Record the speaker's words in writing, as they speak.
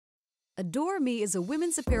Adore Me is a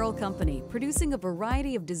women's apparel company producing a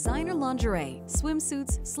variety of designer lingerie,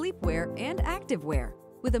 swimsuits, sleepwear, and activewear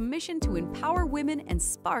with a mission to empower women and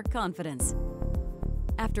spark confidence.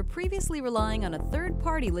 After previously relying on a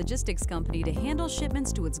third-party logistics company to handle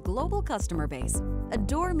shipments to its global customer base,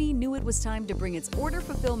 Adore Me knew it was time to bring its order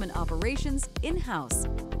fulfillment operations in-house.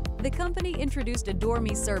 The company introduced Adore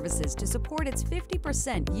Me services to support its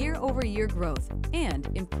 50% year-over-year growth and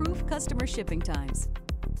improve customer shipping times.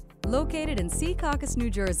 Located in Secaucus,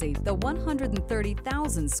 New Jersey, the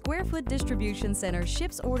 130,000 square foot distribution center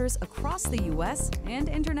ships orders across the U.S. and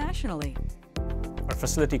internationally. Our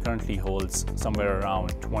facility currently holds somewhere around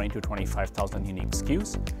 20,000 to 25,000 unique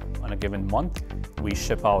SKUs. On a given month, we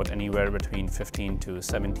ship out anywhere between 15,000 to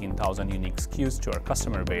 17,000 unique SKUs to our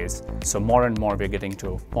customer base. So more and more we're getting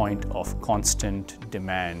to a point of constant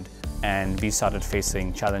demand, and we started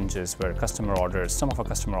facing challenges where some of our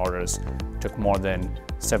customer orders took more than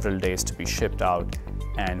several days to be shipped out,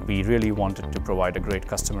 and we really wanted to provide a great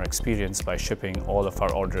customer experience by shipping all of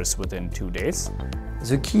our orders within 2 days.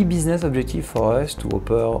 The key business objective for us to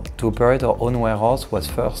operate our own warehouse was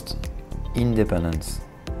first, independence.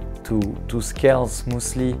 To scale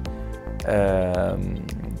smoothly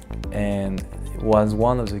and was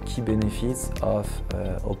one of the key benefits of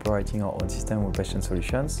operating our own system with Bastian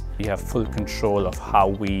Solutions. We have full control of how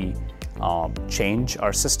we change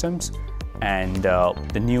our systems, and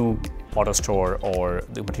the new AutoStore or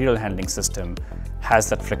the material handling system has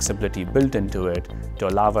that flexibility built into it to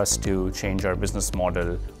allow us to change our business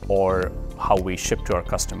model or how we ship to our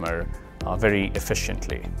customer very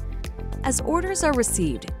efficiently. As orders are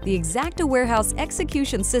received, the Exacta warehouse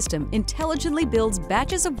execution system intelligently builds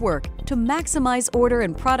batches of work to maximize order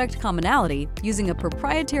and product commonality using a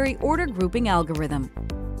proprietary order grouping algorithm.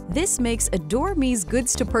 This makes Adore Me's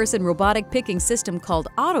goods-to-person robotic picking system called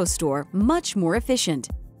AutoStore much more efficient.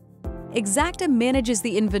 Exacta manages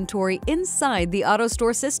the inventory inside the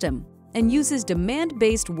AutoStore system and uses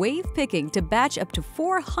demand-based wave picking to batch up to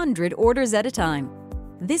 400 orders at a time.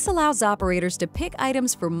 This allows operators to pick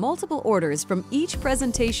items for multiple orders from each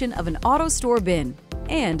presentation of an AutoStore bin,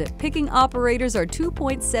 and picking operators are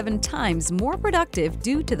 2.7 times more productive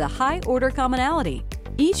due to the high order commonality,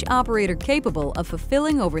 each operator capable of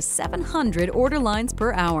fulfilling over 700 order lines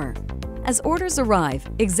per hour. As orders arrive,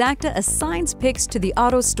 Exacta assigns picks to the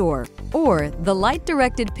AutoStore or the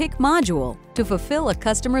light-directed pick module to fulfill a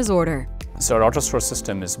customer's order. So our AutoStore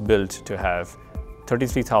system is built to have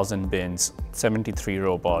 33,000 bins, 73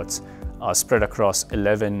 robots spread across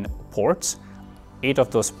 11 ports. 8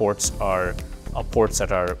 of those ports are ports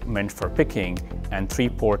that are meant for picking, and 3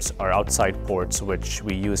 ports are outside ports which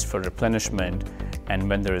we use for replenishment, and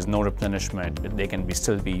when there is no replenishment, they can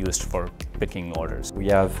still be used for picking orders. We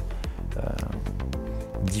have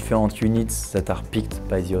different units that are picked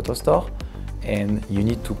by the AutoStore, and you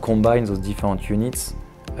need to combine those different units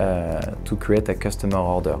to create a customer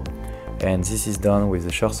order. And this is done with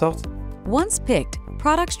the sure sort. Once picked,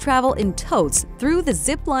 products travel in totes through the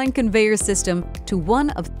zipline conveyor system to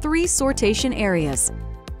one of 3 sortation areas.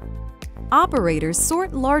 Operators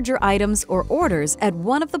sort larger items or orders at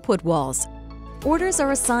one of the put walls. Orders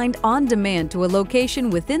are assigned on demand to a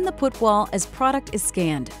location within the put wall as product is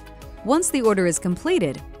scanned. Once the order is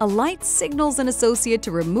completed, a light signals an associate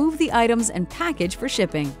to remove the items and package for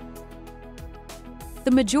shipping. The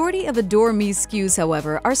majority of Adore Me SKUs,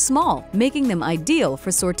 however, are small, making them ideal for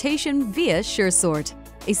sortation via SureSort,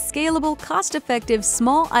 a scalable, cost-effective,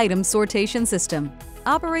 small item sortation system.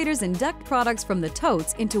 Operators induct products from the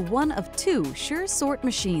totes into one of 2 SureSort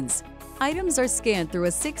machines. Items are scanned through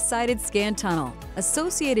a 6-sided scan tunnel,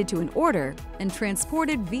 associated to an order, and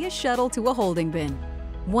transported via shuttle to a holding bin.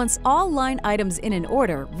 Once all line items in an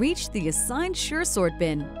order reach the assigned SureSort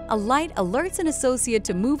bin, a light alerts an associate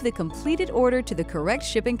to move the completed order to the correct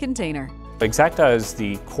shipping container. Exacta is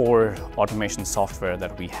the core automation software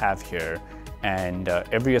that we have here, and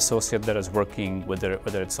every associate that is working, whether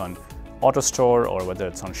it's on AutoStore or whether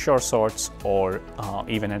it's on SureSorts or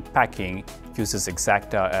even in packing, uses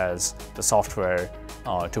Exacta as the software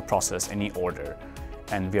to process any order.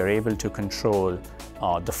 And we are able to control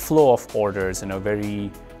the flow of orders in a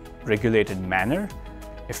very regulated manner.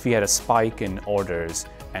 If we had a spike in orders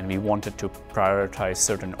and we wanted to prioritize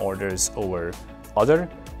certain orders over other,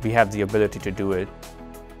 we have the ability to do it.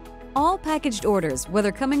 All packaged orders,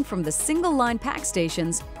 whether coming from the single-line pack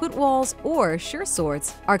stations, put walls, or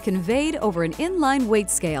SureSorts, are conveyed over an inline weight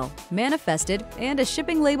scale, manifested, and a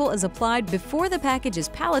shipping label is applied before the package is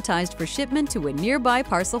palletized for shipment to a nearby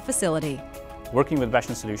parcel facility. Working with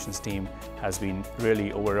Bastian Solutions team has been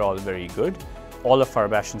really overall very good. All of our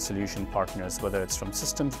Bastian Solution partners, whether it's from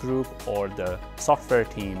systems group or the software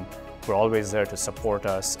team, we're always there to support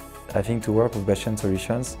us. I think to work with Bastian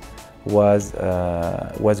Solutions was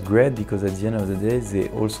great because at the end of the day they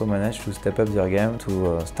also managed to step up their game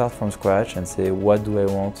to start from scratch and say what do I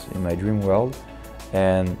want in my dream world,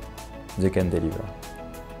 and they can deliver.